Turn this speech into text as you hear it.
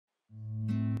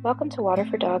Welcome to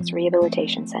Water4Dogs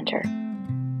Rehabilitation Center.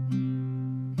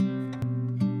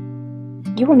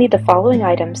 You will need the following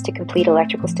items to complete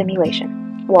electrical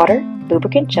stimulation: water,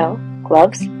 lubricant gel,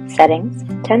 gloves, settings,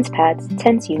 TENS pads,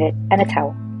 TENS unit, and a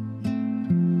towel.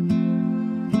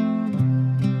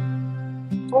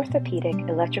 Orthopedic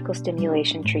electrical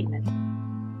stimulation treatment.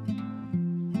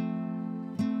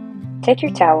 Take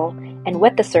your towel and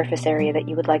wet the surface area that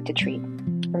you would like to treat.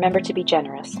 Remember to be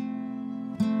generous.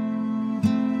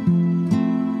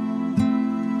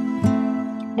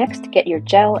 Next, get your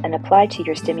gel and apply to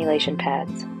your stimulation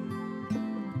pads.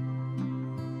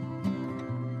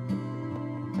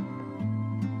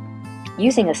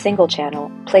 Using a single channel,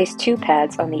 place 2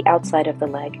 pads on the outside of the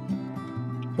leg,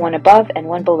 one above and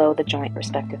one below the joint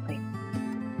respectively.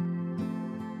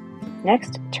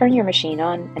 Next, turn your machine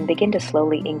on and begin to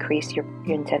slowly increase your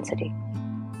intensity.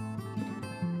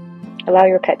 Allow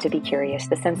your pet to be curious.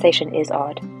 The sensation is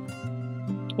odd.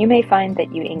 You may find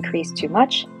that you increase too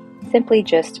much. Simply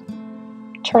just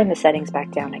turn the settings back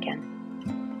down again.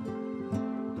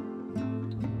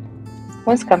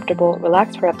 Once comfortable,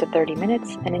 relax for up to 30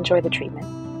 minutes and enjoy the treatment.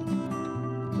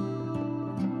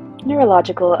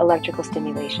 Neurological electrical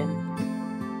stimulation.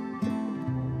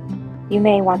 You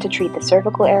may want to treat the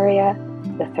cervical area,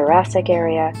 the thoracic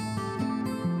area,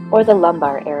 or the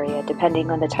lumbar area depending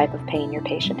on the type of pain your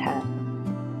patient has.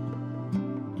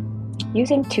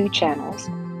 Using 2 channels,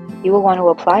 you will want to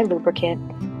apply lubricant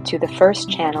to the first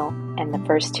channel and the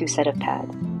first 2 set of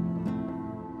pads.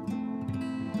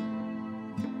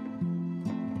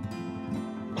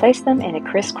 Place them in a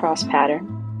crisscross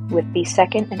pattern with the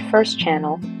second and first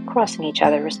channel crossing each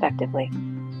other respectively.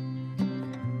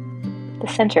 The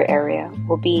center area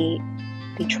will be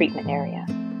the treatment area.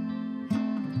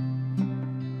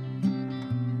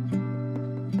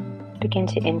 Begin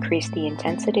to increase the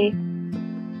intensity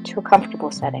to a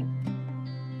comfortable setting.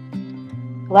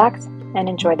 Relax and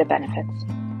enjoy the benefits.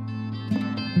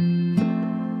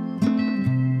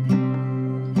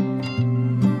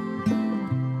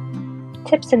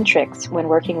 Tips and tricks when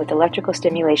working with electrical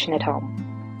stimulation at home.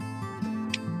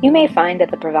 You may find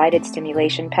that the provided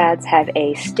stimulation pads have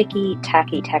a sticky,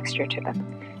 tacky texture to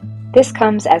them. This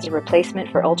comes as a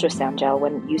replacement for ultrasound gel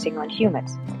when using on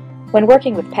humans. When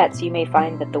working with pets, you may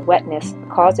find that the wetness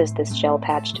causes this gel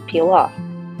patch to peel off.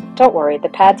 Don't worry, the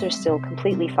pads are still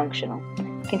completely functional.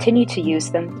 Continue to use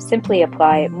them. Simply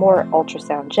apply more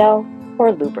ultrasound gel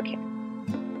or lubricant.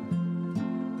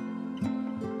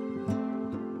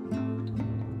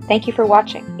 Thank you for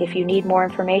watching. If you need more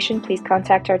information, please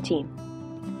contact our team.